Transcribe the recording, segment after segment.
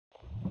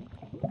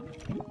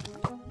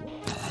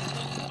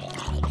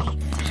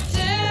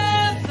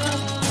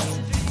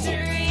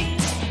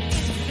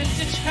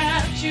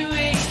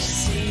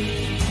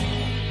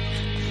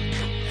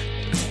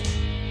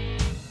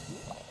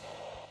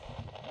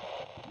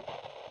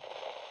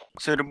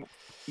So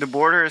the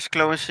border is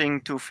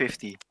closing to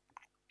 50.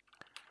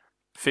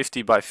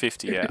 50 by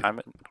 50, yeah. I'm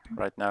in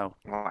right now.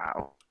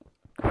 Wow.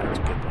 Let's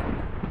get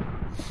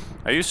there.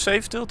 Are you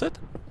safe, Tilted?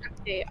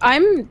 Okay,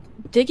 I'm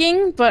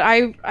digging, but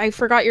I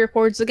forgot your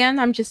coords again.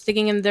 I'm just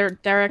digging in the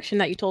direction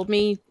that you told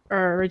me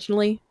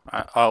originally.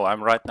 Oh,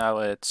 I'm right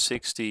now at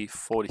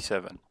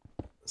 60-47.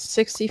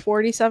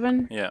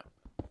 60-47? Yeah.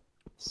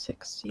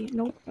 60,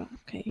 nope,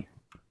 okay.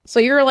 So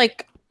you're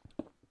like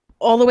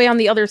all the way on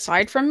the other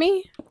side from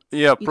me?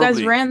 Yeah, You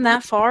probably. guys ran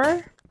that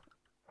far?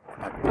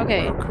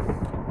 Okay.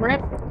 Rip,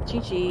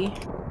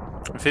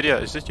 GG. Video,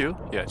 is it you?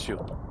 Yeah, it's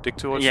you. Dig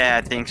towards Yeah,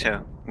 I think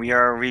so. We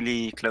are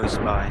really close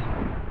by.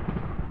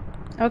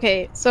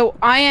 Okay, so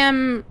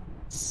I'm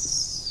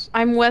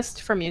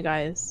west from you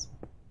guys.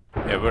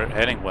 Yeah, we're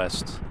heading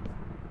west.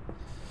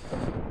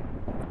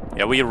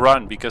 Yeah, we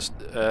run because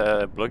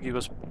Bluggy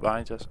was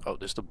behind us. Oh,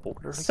 there's the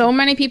border. So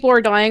many people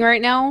are dying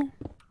right now.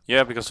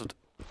 Yeah, because of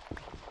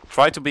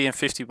try to be in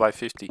 50 by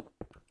 50.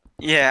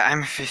 Yeah,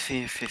 I'm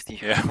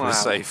 50-50. Yeah, wow. we're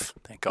safe.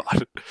 Thank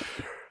God.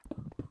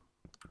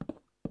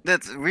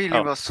 That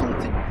really was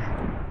something.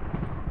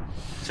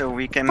 So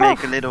we can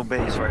make a little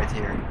base right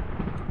here.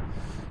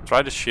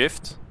 Try to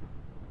shift.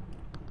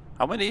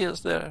 How many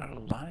is there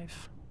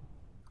alive?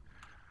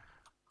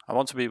 I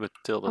want to be with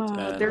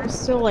Tilted. There's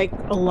still like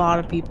a lot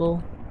of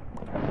people.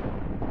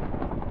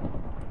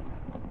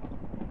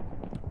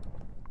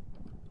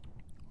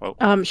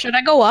 Oh. Should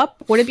I go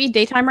up? Would it be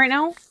daytime right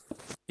now?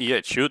 Yeah,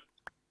 it should.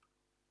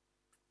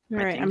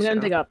 Alright, I'm gonna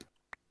dig up.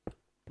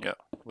 Yeah,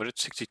 we're at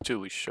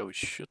 62, so we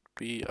should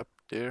be up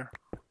there.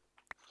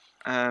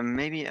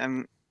 Maybe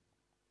I'm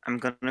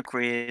gonna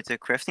create a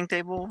crafting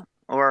table,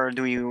 or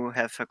do you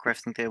have a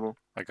crafting table?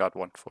 I got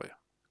one for you.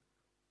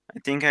 I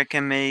think I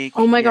can make.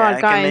 Oh my god,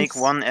 I guys! can make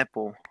 1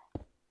 apple.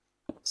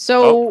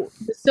 So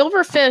the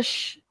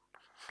silverfish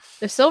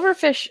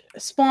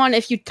spawn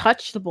if you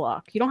touch the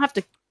block. You don't have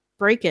to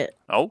break it.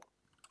 Oh,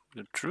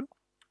 is it true?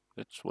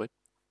 Let's wait.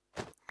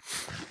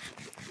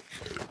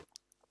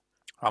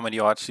 How many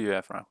hearts do you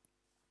have now?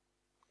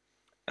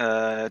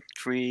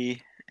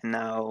 3 and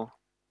now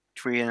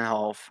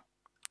 3.5.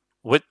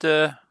 With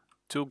the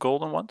 2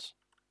 golden ones?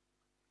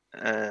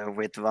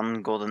 With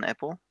 1 golden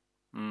apple.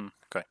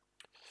 Okay.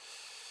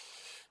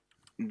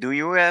 Do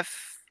you have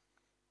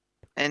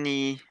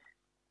any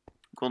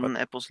golden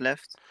apples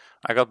left?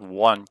 I got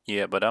 1,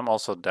 yeah, but I'm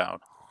also down.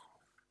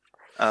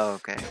 Oh,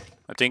 okay.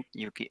 I think.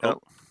 Yuki.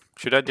 Oh,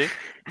 should I dig?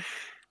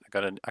 I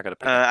gotta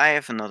pick I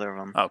have another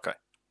one. Oh, okay.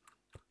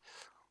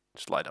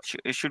 Just light up.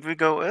 Should we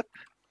go up?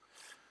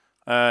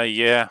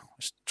 Yeah.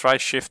 Let's try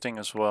shifting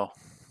as well.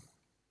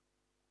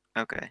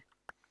 Okay.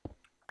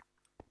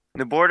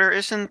 The border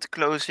isn't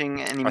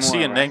closing anymore. I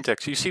see a right? name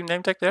tag. You see a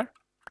name tag there?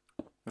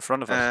 In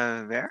front of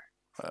us. Where?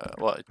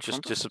 Well, it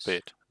just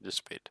disappeared.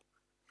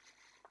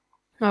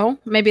 Oh,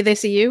 maybe they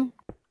see you?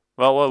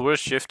 Well, we're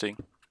shifting.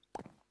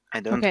 I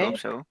don't hope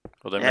so.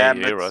 Well, they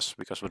may hear us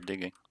because we're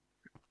digging.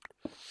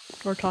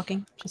 We're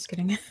talking. Just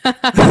kidding.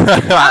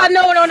 Ah,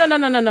 no. No.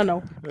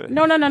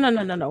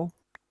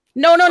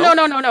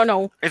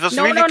 It was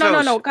really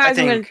close. No, guys,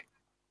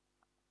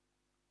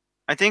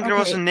 I think there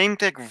was a name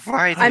tag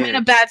right I'm here. in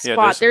a bad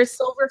spot. There's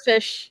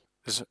silverfish.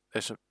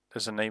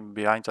 There's a name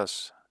behind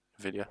us,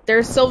 Vidya.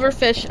 There's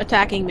silverfish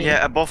attacking me.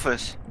 Yeah, above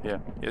us. Yeah.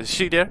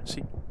 See there?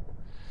 See?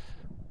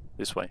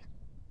 This way.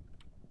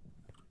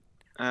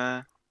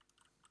 Yeah,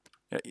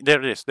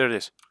 there it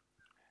is.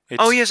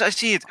 Oh yes, I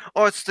see it.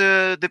 Oh, it's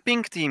the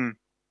pink team.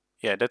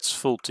 Yeah, that's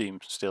full team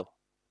still.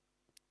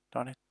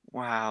 Darn it.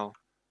 Wow.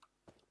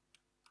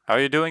 How are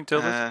you doing,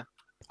 Tilted?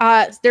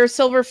 There's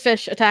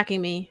silverfish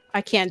attacking me.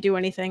 I can't do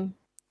anything.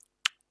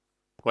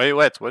 Where you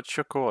at? What's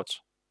your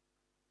coords?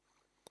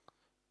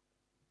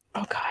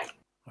 Oh god.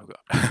 Oh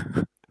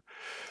god.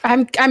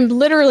 I'm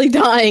literally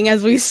dying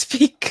as we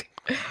speak.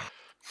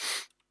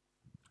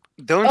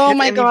 Don't hit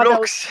any blocks. That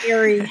was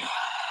scary.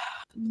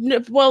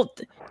 Well,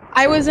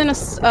 I was in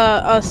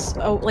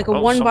like a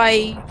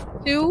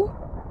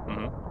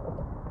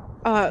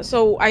 1x2.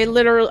 So I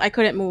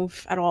couldn't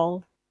move at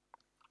all.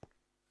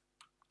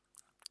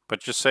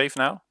 But you're safe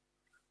now?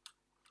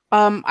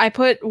 I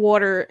put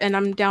water and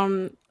I'm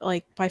down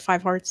like by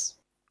 5 hearts.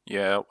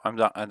 Yeah, I'm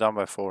down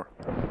by 4.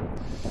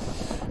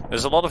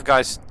 There's a lot of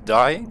guys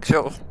dying,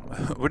 so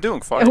we're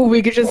doing fine. Oh,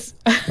 we could just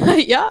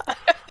yeah.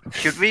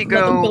 Should we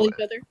go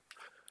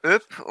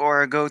up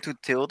or go to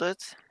Tilted?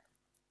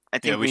 I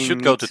think we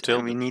should go to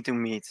Tilted. We need to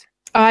meet.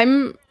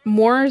 I'm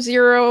more towards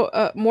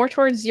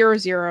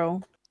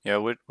 0-0. Yeah,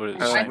 we're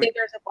I think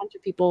there's a bunch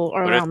of people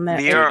around that.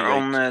 We are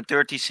on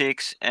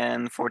 36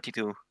 and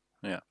 42.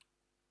 Yeah.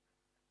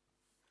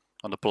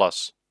 On the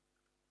plus.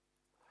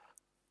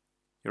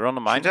 You're on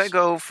the minus? Should I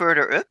go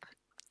further up?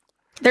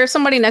 There's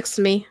somebody next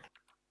to me.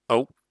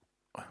 Oh.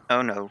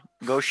 Oh no.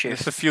 Go shift.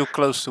 There's a few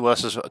close to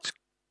us as well.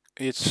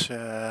 It's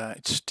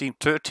team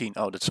 13.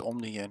 Oh, that's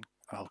Omni and...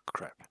 Oh,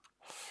 crap.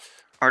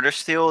 Are they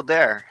still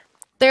there?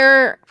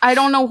 I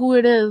don't know who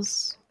it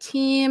is.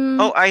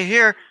 Team... Oh, I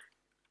hear...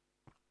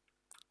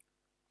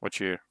 What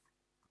you hear?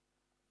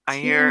 I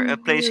hear Team, who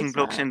placing is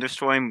blocks that? and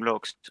destroying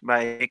blocks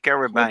by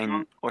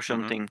Carabine or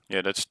something.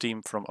 Yeah, that's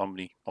team from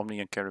Omni. Omni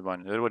and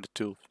Carabine. They were the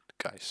two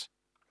guys.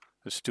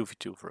 It's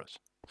 2v2 for us.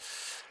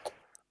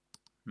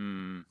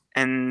 Hmm.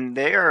 And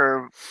they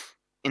are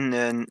in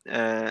the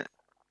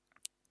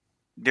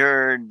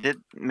they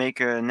did make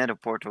a nether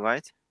portal,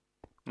 right?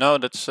 No,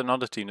 that's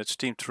another team. That's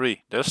team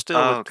 3. They're still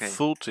Oh, with okay.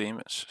 full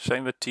team.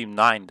 Same with team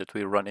 9 that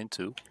we run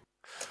into.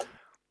 I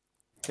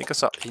think I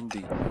saw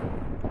Indy.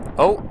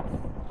 Oh!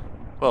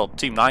 Well,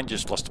 team 9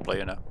 just lost a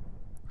player now.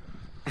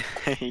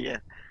 Yeah.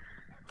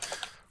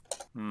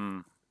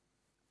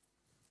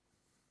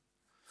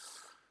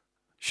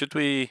 Should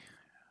we...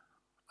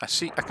 I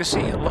can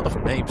see a lot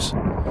of names.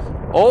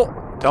 Oh!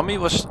 Dummy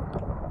was...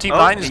 Team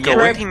 9 is the going.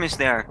 yellow team is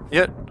there.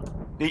 Yeah.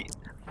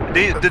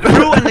 The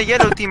blue and the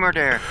yellow team are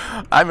there.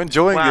 I'm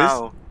enjoying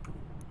Wow.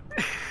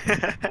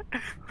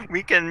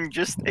 We can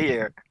just stay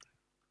here.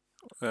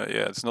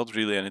 Yeah, it's not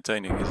really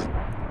entertaining, is it?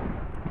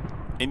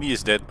 Indy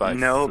is dead by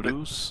No,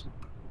 Flues.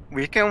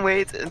 We can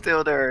wait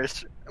until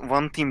there's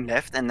one team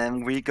left and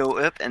then we go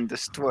up and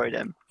destroy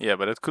them. Yeah,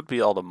 but it could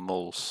be all the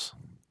moles.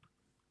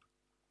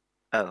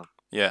 Oh.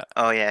 Yeah.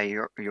 Oh yeah,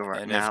 you're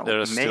right. And Now if there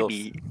is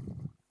maybe.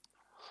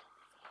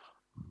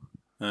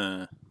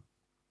 How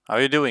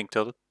are you doing,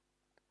 Tilted?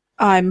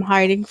 I'm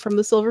hiding from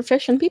the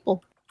silverfish and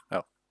people.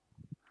 Oh.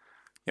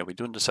 Yeah, we're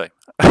doing the same.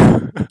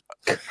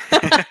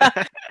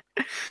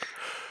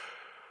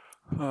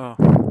 Oh.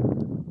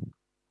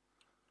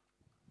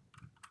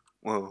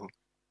 Whoa.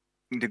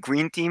 The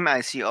green team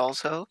I see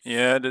also.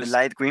 Yeah, The this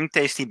light green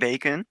tasty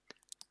bacon.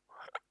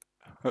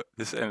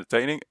 this is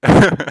entertaining.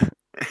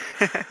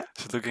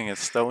 Just looking at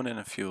stone and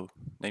a few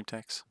name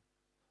tags.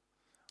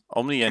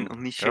 Omni and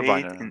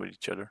Turbine are with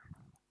each other.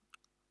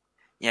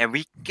 Yeah,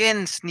 we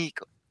can sneak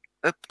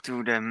up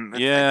to them, but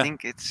Yeah. I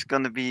think it's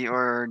gonna be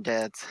our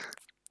dead.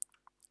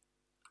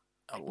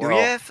 Oh, Do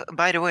you have,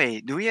 by the way,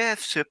 do you have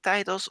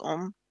subtitles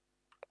on?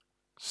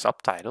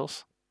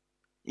 Subtitles?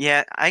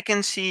 Yeah, I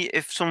can see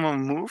if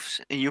someone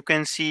moves, you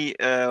can see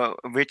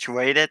which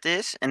way that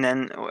is, and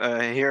then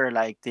hear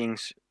like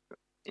things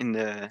in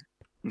the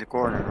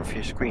corner of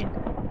your screen.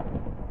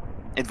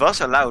 It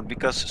was allowed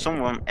because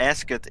someone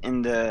asked it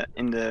in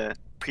the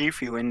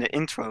preview, in the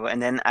intro,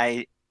 and then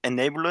I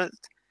enable it,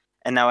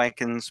 and now I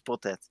can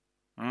spot that.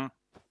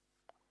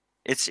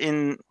 It's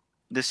in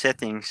the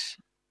settings.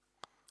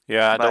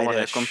 Yeah, I by don't want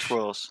the to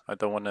controls. I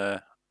don't want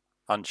to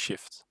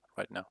unshift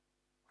right now.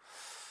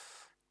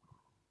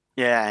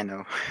 Yeah, I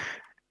know.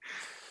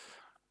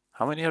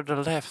 How many are there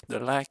left? They're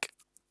like,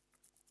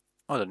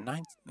 oh, the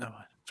 9, no,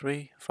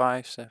 3,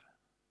 5, 7.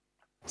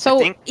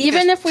 So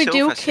even if we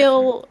do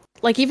kill,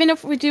 even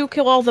if we do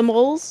kill all the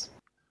moles.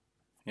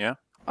 Yeah.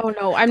 Oh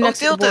no, I'm next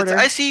to the Tilted, border.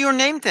 I see your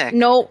name tag.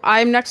 No,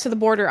 I'm next to the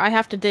border. I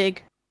have to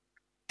dig.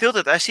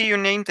 Tilted, I see your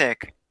name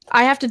tag.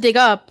 I have to dig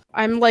up.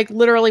 I'm like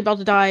literally about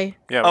to die.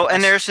 Yeah. Oh,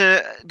 and there's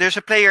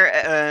a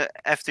player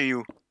after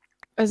you.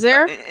 Is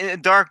there?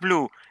 Dark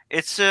blue.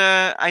 It's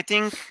I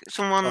think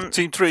someone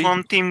team 3.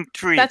 from team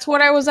 3. That's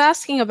what I was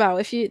asking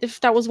about. If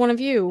that was one of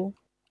you.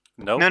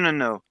 No.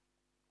 No.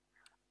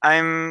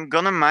 I'm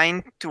gonna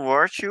mine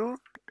towards you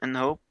and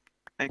hope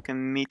I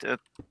can meet up.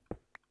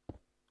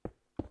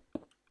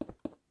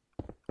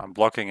 I'm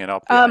blocking it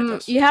up behind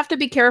us. You have to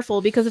be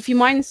careful because if you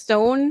mine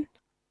stone,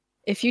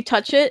 if you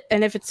touch it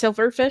and if it's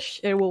silverfish,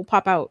 it will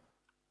pop out.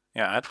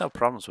 Yeah, I had no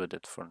problems with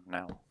it for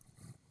now.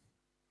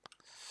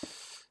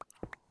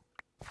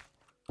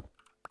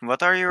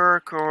 What are your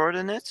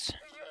coordinates?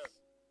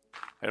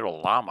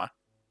 Little llama.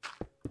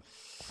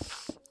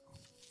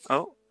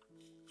 Oh,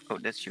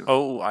 that's you.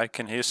 Oh, I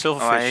can hear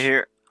silverfish. Oh, I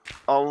hear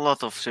a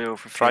lot of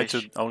silverfish. Try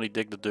to only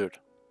dig the dirt.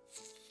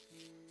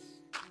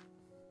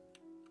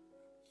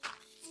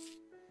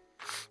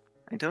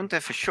 I don't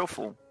have a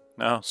shovel.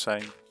 No,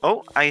 same.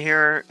 Oh, I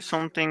hear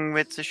something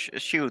with a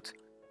shoot.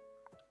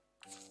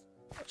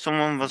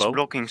 Someone was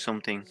blocking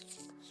something.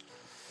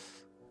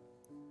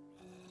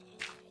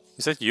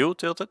 Is that you,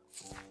 Tilted?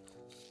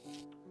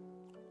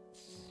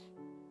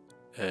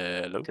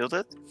 Hello?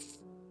 Tilted?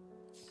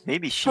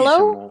 Maybe she's Hello?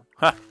 a mole.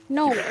 Huh.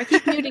 No, I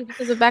keep muting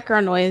because of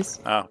background noise.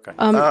 Oh, okay.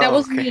 That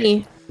was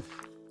me.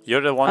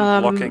 You're the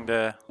one blocking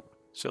the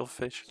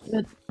silverfish?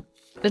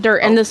 The dirt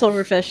and the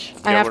silverfish.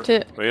 Yeah, I have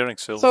to. We're hearing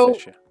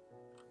silverfish.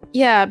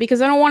 Yeah,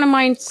 because I don't want to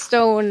mine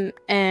stone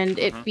and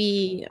it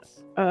be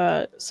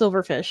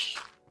silverfish.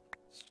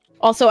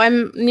 Also,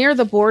 I'm near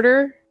the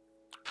border.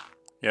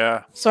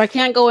 Yeah. So I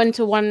can't go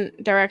into one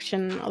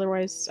direction.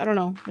 Otherwise, I don't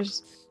know.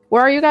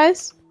 Where are you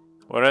guys?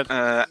 We're at.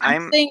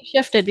 I'm staying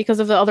shifted because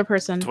of the other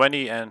person.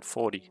 20 and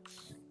 40.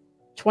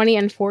 20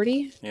 and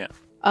 40. Yeah.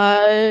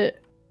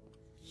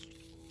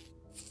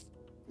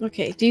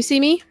 Okay. Do you see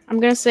me? I'm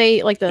gonna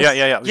say like this.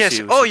 Yeah.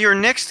 Yes. Oh, you're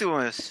next to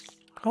us.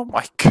 Oh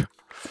my god.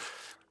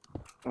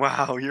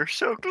 Wow, you're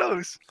so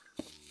close.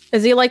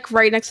 Is he like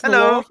right next to the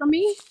wall from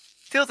me?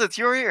 Tilted,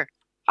 you're here.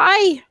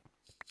 Hi.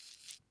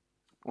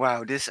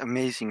 Wow, this is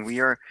amazing.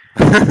 We're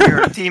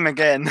a team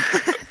again.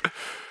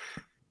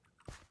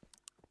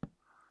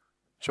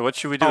 So what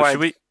should we do? Should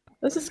we?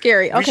 This is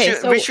scary. Okay,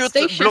 so we should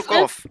stay block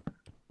shifted. off.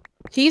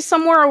 He's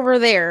somewhere over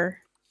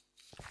there.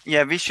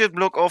 Yeah, we should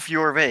block off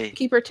your way.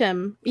 Keeper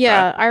Tim.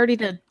 Yeah, I already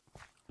did.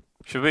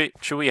 Should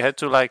we head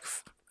to like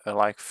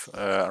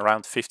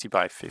around 50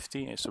 by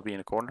 50 and still be in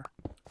the corner?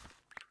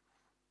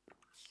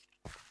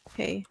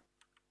 Okay.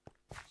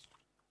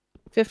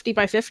 50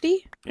 by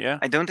 50? Yeah.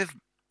 I don't have.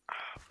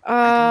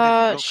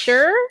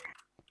 Sure.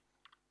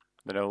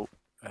 But no,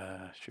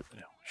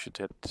 should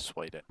head this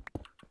way then.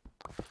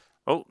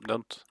 Oh,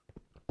 don't.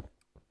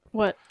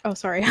 What? Oh,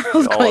 sorry. I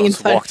was going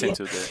inside. Walked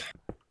into the.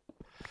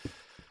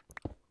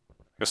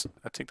 Because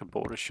I think the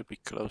border should be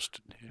close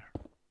to here.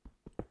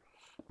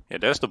 Yeah,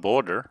 there's the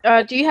border.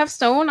 Do you have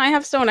stone? I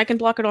have stone. I can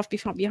block it off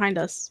behind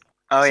us.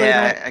 Oh So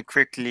yeah, I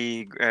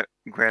quickly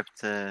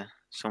grabbed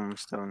some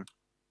stone.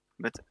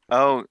 But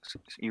oh,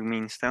 you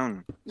mean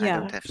stone? Yeah. I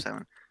don't have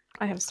stone.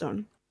 I have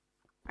stone.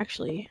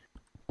 Actually.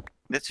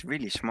 That's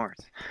really smart.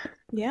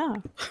 Yeah.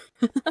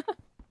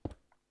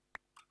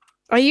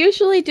 I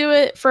usually do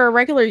it for a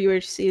regular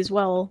UHC as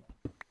well.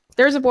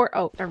 There's a board.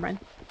 Oh, never mind.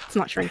 It's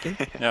not shrinking.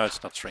 No,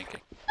 it's not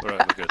shrinking. We're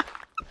good.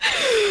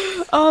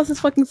 Oh, this is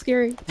fucking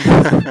scary.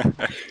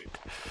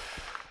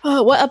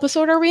 What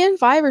episode are we in?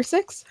 5 or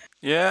 6?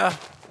 Yeah.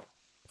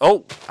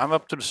 Oh, I'm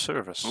up to the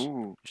service.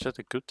 Ooh. Is that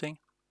a good thing?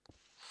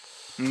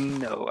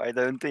 No, I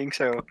don't think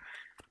so.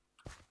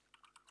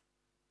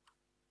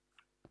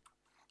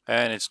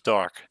 And it's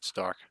dark. It's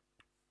dark.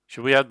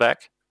 Should we head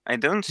back? I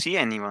don't see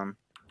anyone.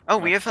 Oh,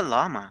 we have a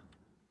llama.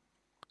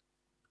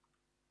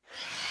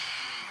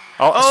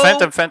 Oh,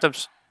 it's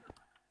phantoms.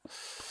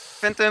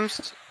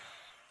 Phantoms.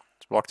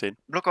 It's walked in.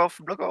 Block off.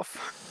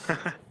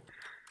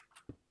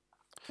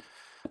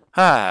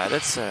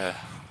 That's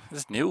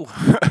new.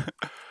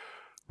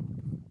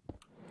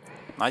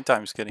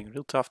 Nighttime is getting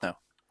real tough now.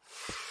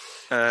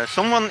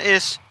 Someone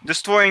is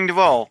destroying the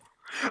wall.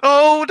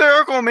 Oh,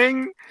 they're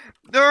coming.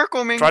 They're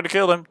coming. Try to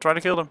kill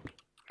them.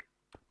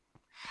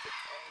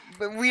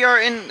 But we are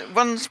in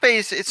one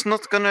space. It's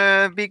not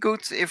gonna be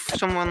good if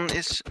someone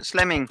is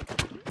slamming.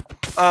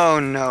 Oh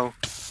no.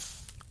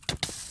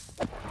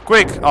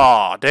 Quick!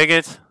 Aw, dang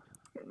it.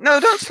 No,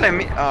 don't slam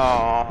me.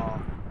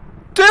 Oh.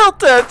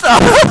 Tilted!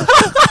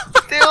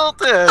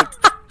 Tilted!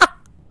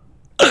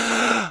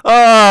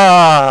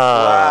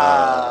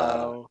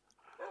 Wow.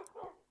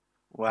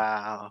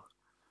 Wow.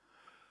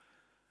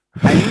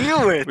 I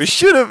knew it! We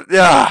should have.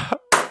 Yeah.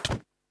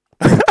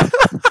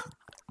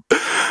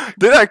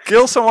 Did I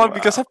kill someone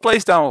because I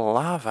placed down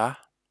lava?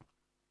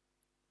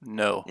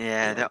 No.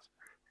 Yeah,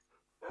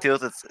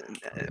 Tilted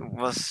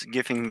was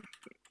giving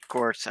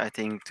courts, I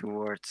think,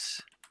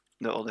 towards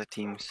the other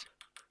teams.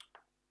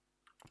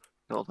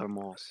 The other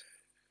malls.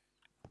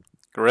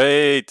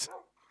 Great.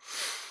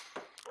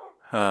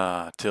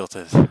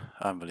 Tilted.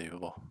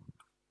 Unbelievable.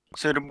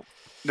 So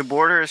the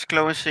border is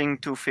closing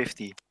to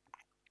 50.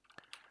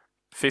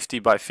 50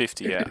 by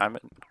 50, yeah. I'm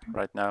in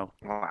right now.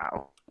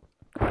 Wow.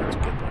 Trying to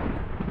get there.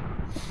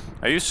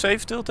 Are you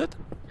safe, Tilted?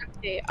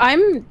 Okay,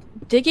 I'm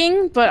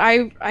digging, but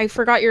I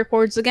forgot your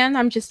chords again.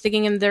 I'm just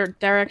digging in the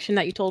direction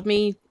that you told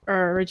me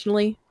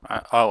originally.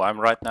 I'm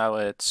right now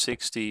at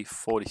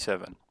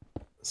 60-47.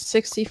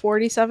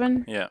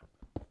 60-47? Yeah.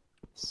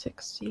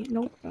 60.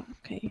 Nope.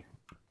 Okay.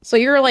 So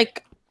you're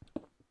like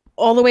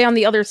all the way on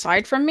the other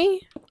side from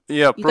me?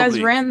 Yeah, You probably.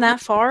 guys ran that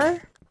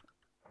far?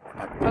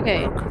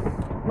 Okay.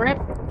 Rip.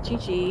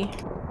 GG.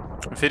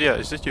 Nvidia,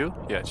 is it you?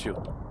 Yeah, it's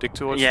you. Dig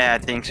towards. Yeah, I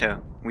think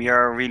so. We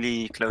are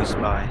really close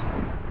by.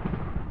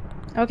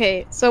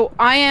 Okay, so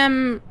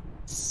I'm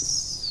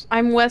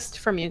west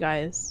from you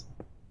guys.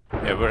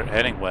 Yeah, we're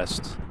heading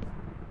west.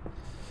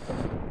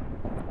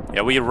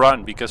 Yeah, we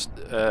run because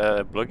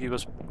Bluggy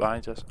was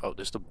behind us. Oh,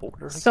 there's the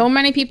border. So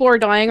many people are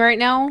dying right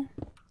now.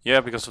 Yeah,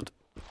 because of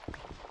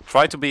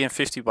try to be in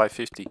 50 by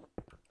 50.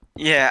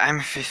 Yeah, I'm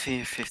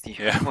 50-50.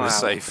 Yeah, Wow. we're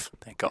safe.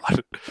 Thank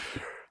God.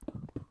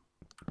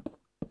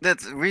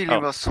 That really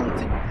was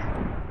something.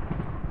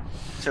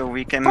 So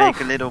we can make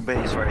a little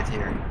base right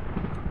here.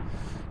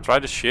 Try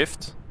the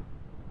shift.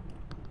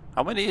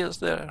 How many is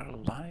there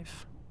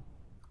alive?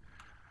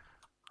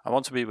 I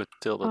want to be with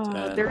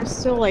Tilted. There's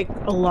still like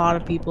a lot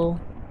of people.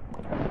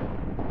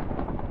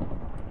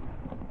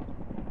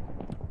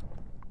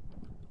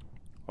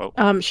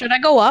 Oh. Should I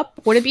go up?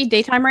 Would it be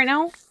daytime right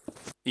now?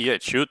 Yeah,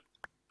 it should.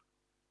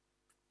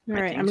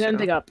 Alright, I'm gonna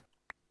dig up.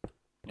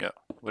 Yeah,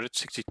 we're at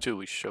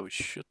 62, so we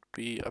should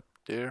be up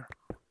there.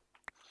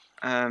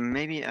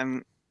 Maybe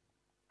I'm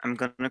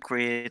gonna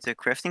create a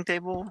crafting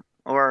table,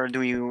 or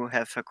do you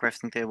have a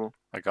crafting table?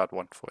 I got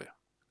one for you.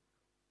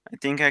 I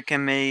think I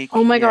can make.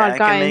 Oh my god, I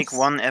guys! can make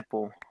one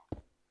apple.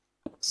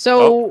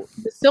 So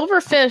the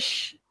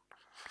silverfish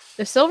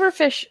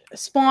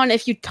spawn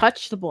if you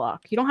touch the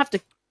block. You don't have to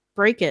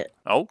break it.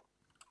 Oh,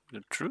 is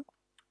it true?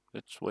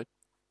 Let's wait.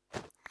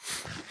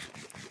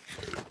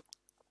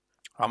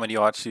 How many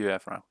hearts do you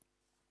have now?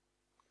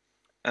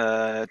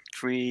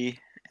 3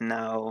 and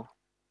now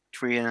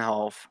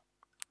 3.5.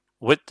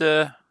 With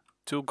the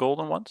 2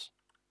 golden ones?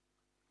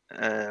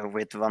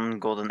 With 1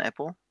 golden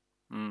apple.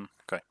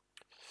 Okay.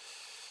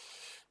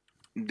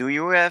 Do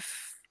you have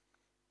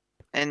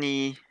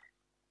any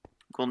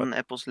golden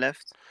apples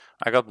left?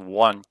 I got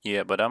 1,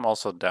 yeah, but I'm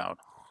also down.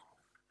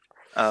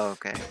 Oh,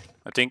 okay.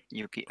 I think.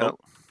 Yuki. Oh,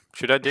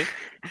 should I dig?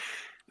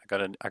 I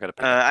gotta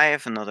pick. I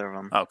have another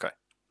one. Okay.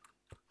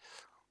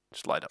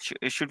 Just light up.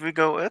 Should we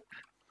go up?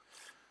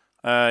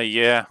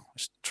 Yeah.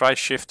 Try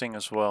shifting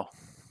as well.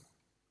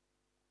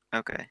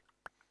 Okay.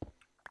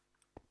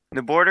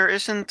 The border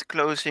isn't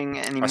closing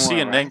anymore. I see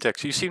a right? name tag.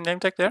 You see a name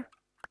tag there?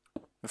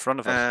 In front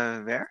of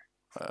us. Where?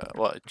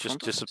 Well, it just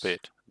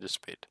disappeared.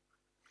 Disappeared.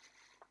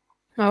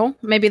 Oh,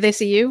 maybe they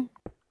see you.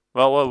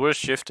 Well, we're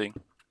shifting.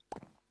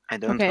 I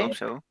don't hope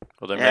so.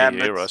 Well, they Yeah,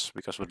 may hear us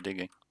because we're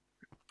digging.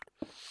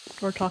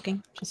 We're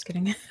talking. Just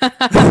kidding.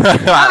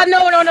 Ah,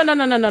 no. No.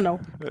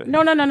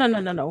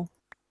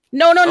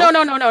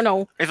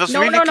 It was No,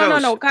 really no, close. no,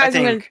 no, guys,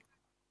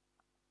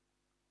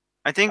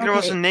 I think there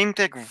was a Okay. name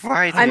tag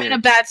right I'm here. in a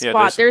bad Yeah,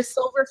 spot. There's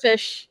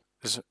silverfish.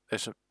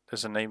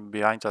 There's a name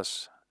behind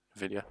us,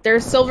 video.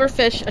 There's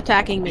silverfish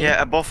attacking me.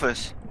 Yeah, above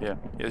us. Yeah.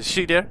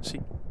 See there? See?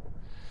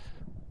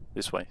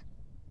 This way.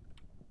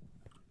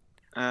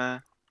 Uh.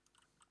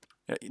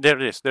 Yeah, there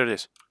it is. There it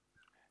is.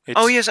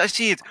 Oh yes, I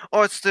see it.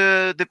 Oh, it's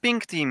the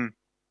pink team.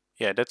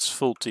 Yeah, that's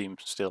full team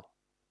still.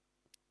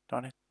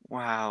 Darn it.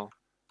 Wow.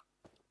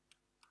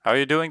 How are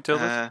you doing,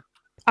 Tilted?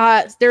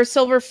 There's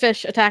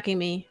silverfish attacking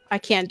me. I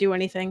can't do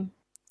anything.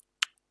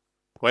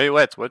 Wait,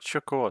 what's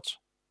your chords?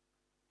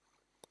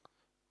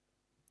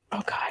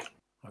 Oh god.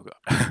 Oh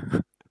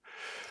god.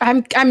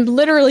 I'm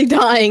literally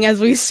dying as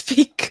we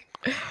speak.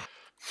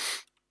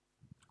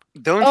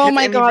 Don't Oh hit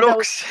my any god, that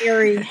was blocks.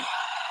 scary.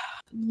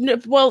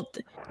 Well,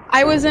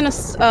 I was in like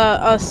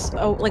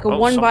a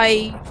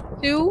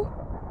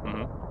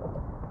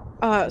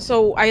 1x2.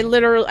 So I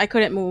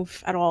couldn't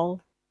move at all.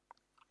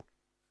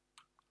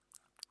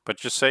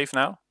 But you're safe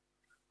now?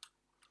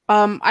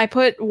 I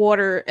put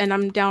water and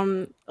I'm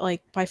down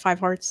like by 5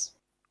 hearts.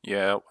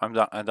 Yeah, I'm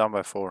down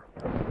by 4.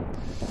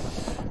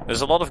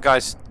 There's a lot of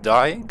guys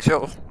dying,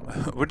 so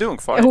we're doing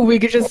fine. Oh, we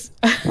could just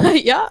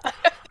yeah.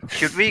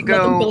 Should we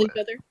Let them go kill each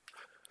other.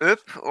 up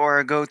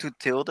or go to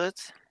Tilted?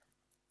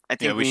 I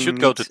think we should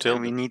go to We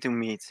Tilted. need to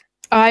meet.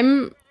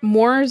 I'm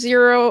more towards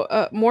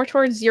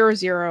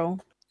 0-0.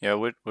 Yeah,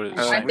 we're the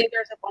I same. think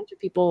there's a bunch of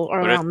people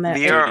around that.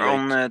 We are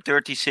 38. on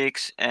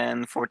 36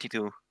 and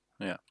 42.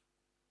 Yeah.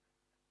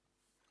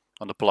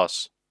 On the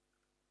plus.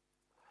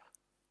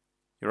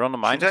 You're on the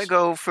minus? Should I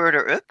go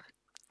further up?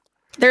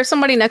 There's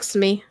somebody next to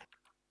me.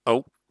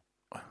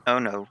 Oh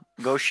no,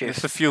 go shift.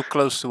 There's a few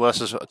close to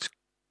us as well.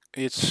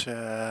 It's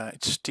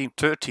team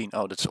 13.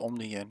 Oh, that's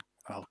Omni and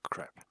oh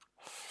crap.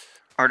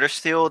 Are they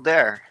still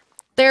there?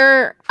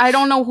 I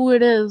don't know who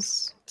it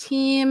is.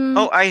 Team.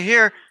 Oh, I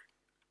hear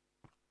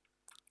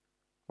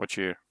What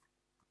year?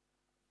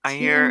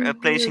 Who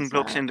placing is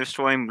blocks that? and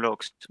destroying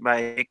blocks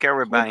by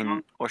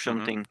Hariboee or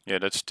something. Yeah,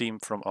 that's team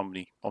from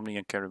Omni. Omni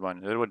and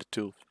Hariboee. They were the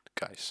 2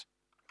 guys.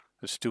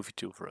 It's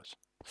 2v2 for us.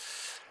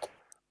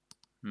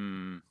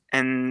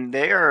 And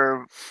they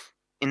are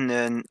in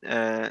the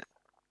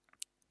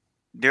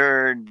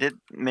they did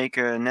make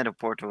a nether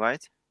portal,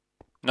 right?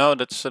 No,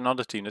 that's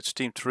another team. That's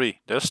team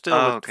 3. They're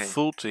still with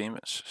full team.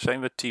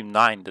 Same with team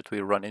 9 that we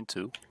run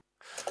into.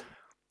 I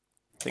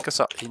think I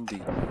saw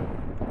Indy.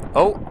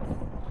 Oh!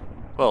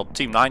 Well,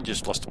 team 9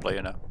 just lost a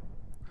player now.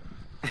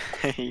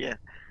 Yeah.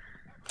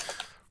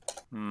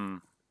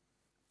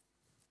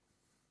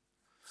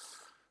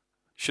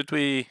 Should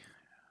we...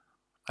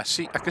 I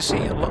can see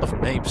a lot of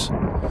names.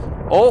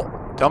 Oh!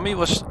 Tell me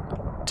was...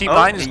 Team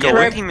 9 is the going.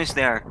 yellow team is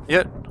there.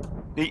 Yeah.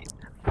 The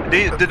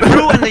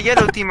blue and the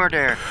yellow team are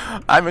there.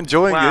 I'm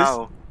enjoying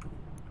this.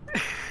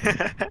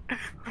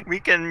 We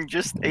can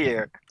just stay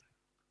here.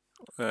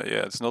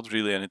 Yeah, it's not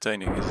really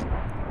entertaining, is it?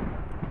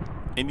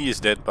 Indy is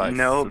dead by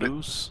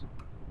Blues.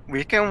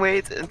 We can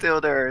wait until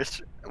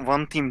there's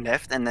one team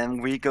left and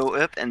then we go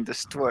up and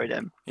destroy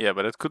them. Yeah,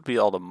 but it could be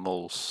all the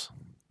moles.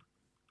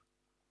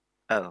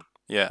 Oh.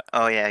 Yeah.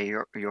 Oh yeah,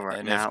 you're right.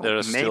 And now if there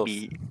is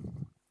maybe.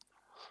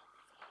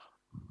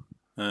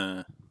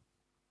 How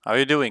are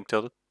you doing,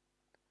 Tilted?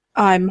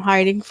 I'm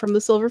hiding from the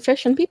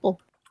silverfish and people.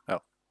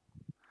 Oh.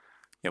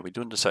 Yeah, we're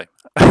doing the same.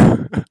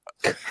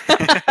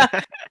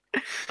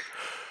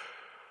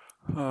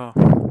 Oh.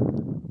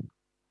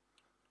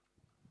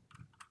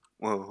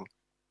 Whoa.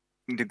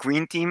 The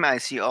green team I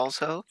see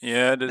also.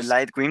 Yeah, the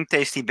light green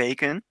tasty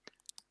bacon.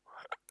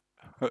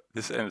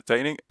 This is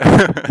entertaining.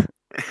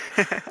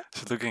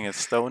 Just looking at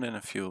stone and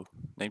a few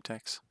name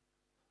tags.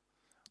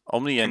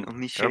 Omni and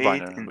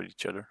Hariboee with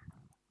each other.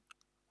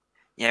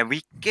 Yeah,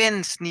 we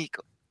can sneak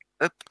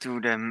up to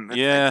them, but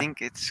yeah. I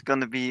think it's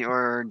gonna be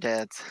our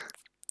dead.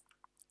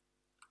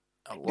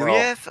 Well, do we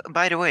have,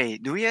 by the way,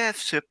 do we have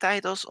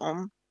subtitles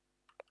on?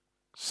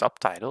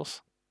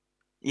 Subtitles?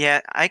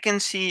 Yeah, I can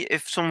see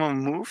if someone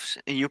moves,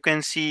 you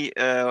can see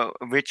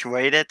which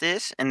way that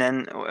is, and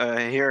then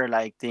hear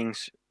like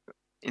things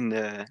in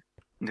the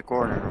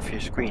corner of your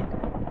screen.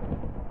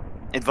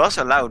 It was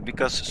allowed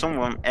because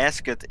someone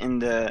asked it in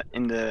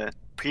the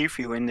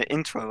preview, in the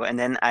intro, and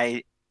then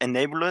I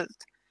enable it,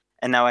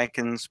 and now I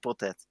can spot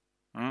that.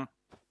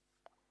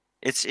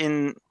 It's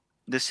in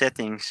the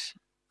settings.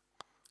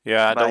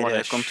 Yeah, I don't by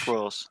want the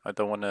controls. I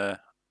don't want to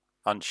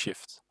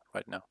unshift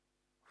right now.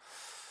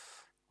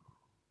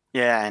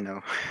 Yeah, I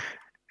know.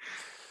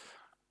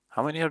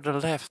 How many are there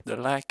left? They're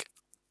like,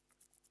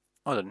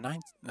 oh, the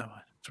 9, no,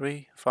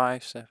 3,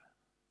 5, 7.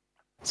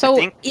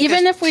 So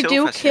even if we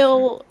do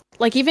kill,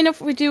 like even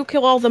if we do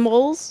kill all the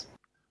moles.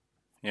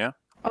 Yeah.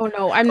 Oh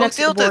no, I'm next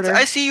to the border.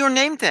 I see your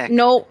name tag.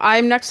 No,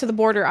 I'm next to the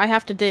border. I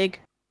have to dig.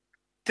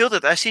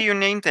 Tilted, I see your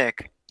name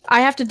tag.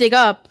 I have to dig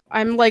up.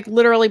 I'm like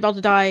literally about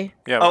to die.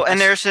 Yeah. Oh, and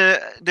there's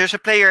a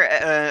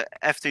player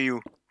after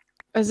you.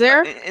 Is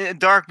there?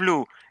 Dark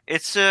blue.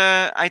 It's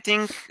I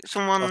think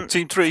someone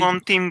Team 3. from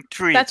Team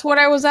 3. That's what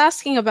I was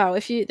asking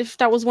about. If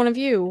that was one of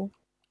you.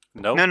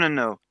 No.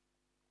 No.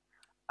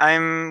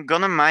 I'm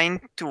gonna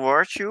mine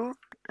towards you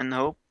and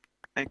hope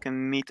I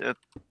can meet up.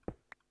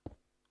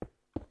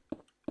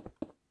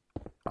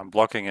 I'm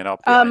blocking it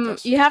up behind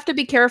us. You have to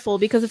be careful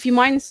because if you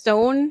mine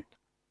stone,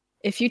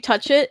 if you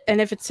touch it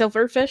and if it's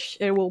silverfish,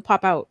 it will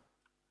pop out.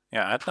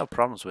 Yeah, I had no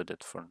problems with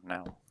it for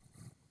now.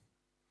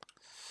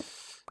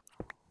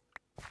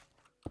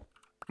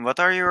 What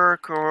are your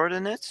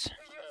coordinates?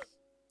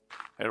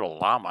 Little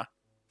llama.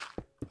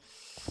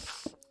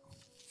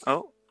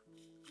 Oh,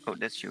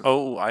 that's you.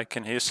 Oh, I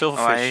can hear silverfish.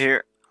 Oh, I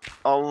hear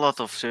a lot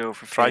of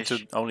silverfish. Try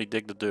to only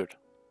dig the dirt.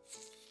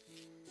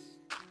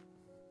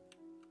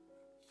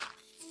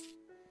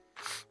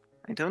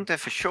 I don't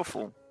have a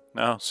shovel.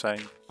 No,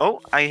 same.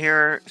 Oh, I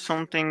hear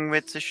something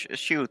with a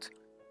shoot.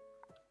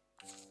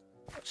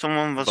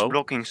 Someone was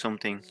blocking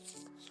something.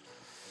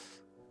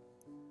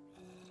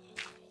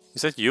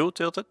 Is that you,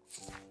 Tilted?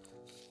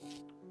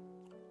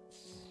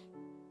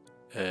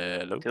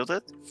 Hello?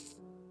 Tilted?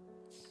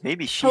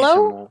 Maybe she's Hello?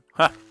 a mole.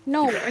 Huh.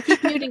 No, I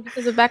keep muting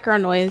because of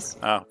background noise.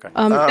 Oh, okay.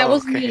 That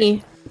was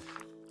me.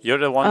 You're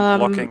the one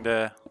blocking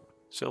the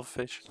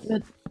silverfish?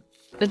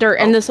 The dirt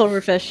and the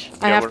silverfish. Yeah,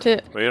 I have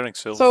to... We're hearing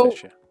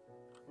silverfish,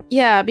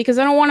 yeah, because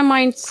I don't want to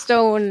mine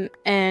stone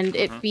and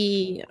it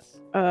be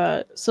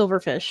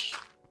silverfish.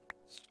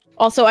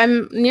 Also,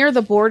 I'm near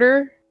the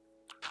border.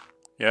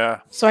 Yeah.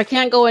 So I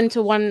can't go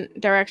into one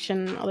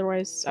direction,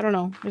 otherwise, I don't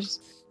know.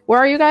 Where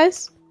are you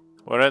guys?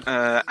 We're at...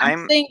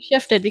 I'm staying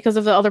shifted because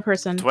of the other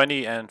person.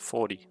 20 and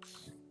 40.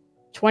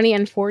 20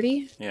 and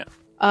 40? Yeah.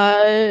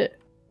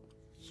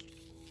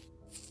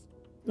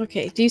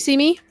 Okay, do you see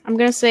me? I'm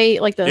gonna say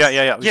like this.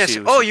 Yeah. Yes.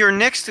 Oh, you're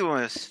next to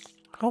us.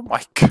 Oh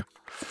my god.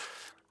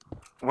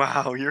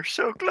 Wow, you're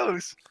so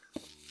close.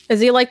 Is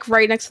he like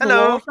right next to the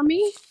wall from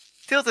me?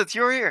 Tilted,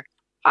 you're here.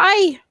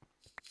 Hi.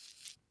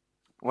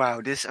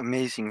 Wow, this is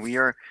amazing. We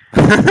are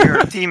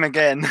a team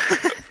again.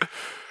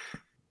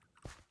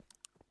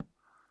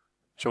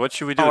 So what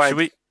should we do? Should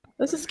we?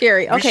 This is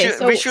scary. Okay,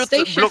 we should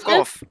block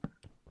off.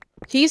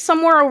 He's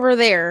somewhere over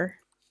there.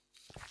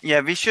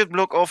 Yeah, we should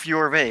block off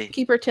your way.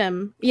 Keeper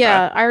Tim.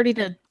 Yeah, I already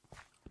did.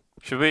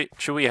 Should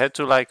we head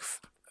to like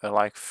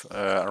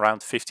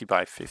around 50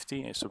 by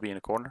 50 and still be in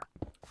a corner?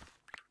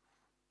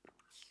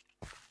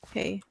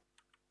 Okay.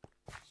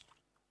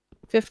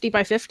 50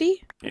 by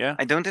 50? Yeah.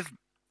 I don't have.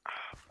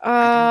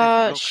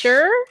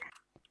 Sure.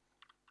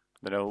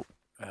 No.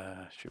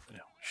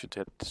 Should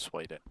head this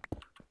way then.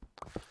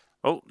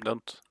 Oh,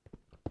 don't.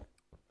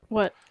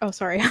 What? Oh,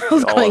 sorry. I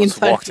was going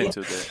inside. Walked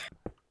into the.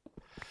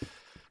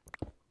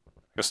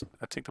 Because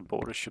I think the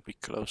border should be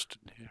close to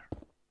here.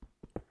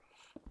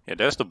 Yeah,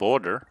 there's the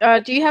border.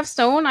 Do you have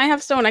stone? I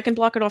have stone. I can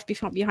block it off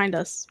behind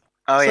us.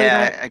 Oh so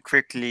yeah, I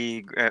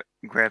quickly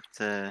grabbed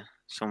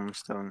some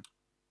stone.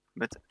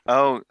 But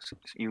oh,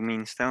 you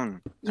mean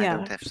stone? Yeah. I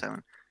don't have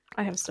stone.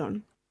 I have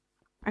stone.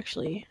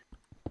 Actually.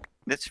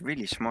 That's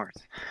really smart.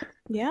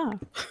 Yeah.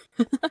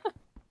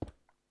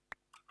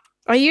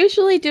 I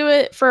usually do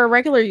it for a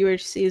regular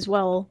UHC as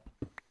well.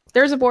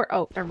 There's a board.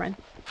 Oh, never mind.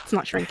 It's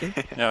not shrinking.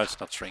 No, it's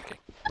not shrinking.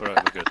 We're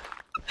good.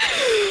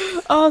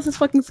 Oh, this is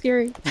fucking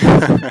scary.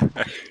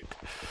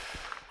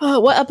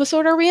 What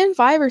episode are we in?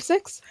 5 or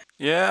 6?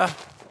 Yeah.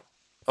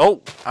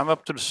 Oh, I'm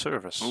up to the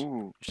service.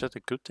 Ooh. Is that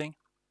a good thing?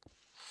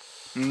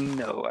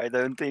 No, I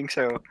don't think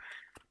so.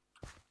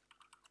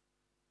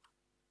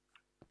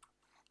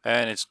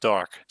 And it's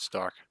dark. It's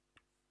dark.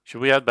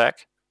 Should we head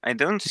back? I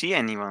don't see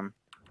anyone.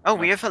 Oh,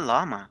 we have a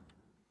llama.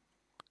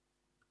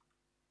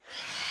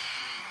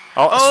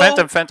 Oh,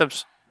 it's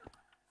phantoms.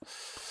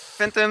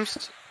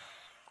 Phantoms.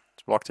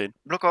 It's blocked in.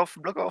 Block off.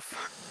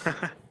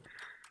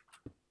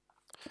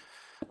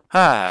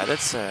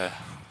 That's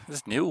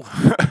new.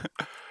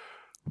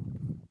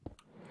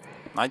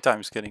 Nighttime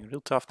is getting real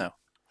tough now.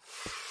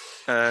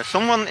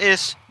 Someone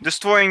is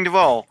destroying the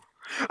wall.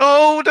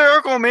 Oh,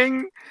 they're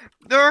coming.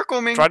 They're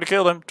coming. Try to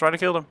kill them.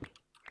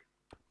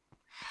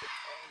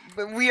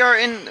 But we are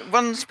in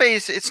one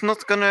space. It's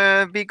not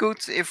gonna be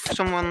good if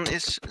someone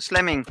is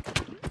slamming.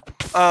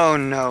 Oh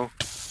no.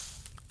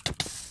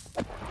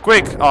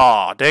 Quick!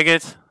 Aw, dang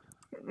it.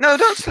 No,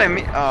 don't slam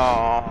me.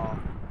 Oh.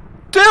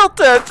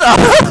 Tilted!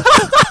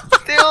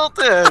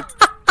 Tilted!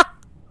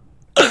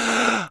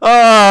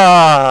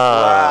 Wow.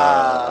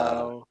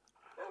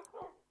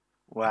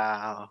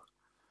 Wow.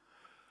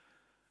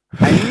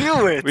 I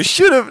knew it. We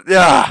should have.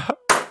 Yeah.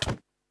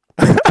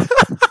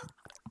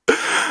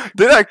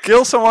 Did I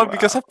kill someone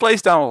because I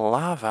placed down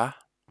lava?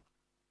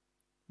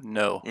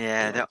 No.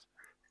 Yeah,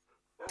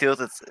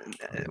 Tilted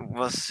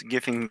was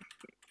giving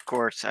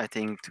courts, I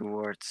think,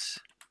 towards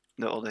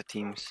the other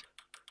teams.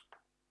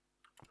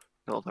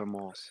 The other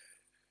moles.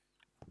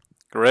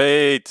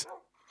 Great.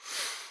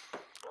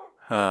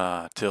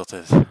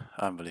 Tilted.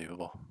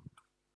 Unbelievable.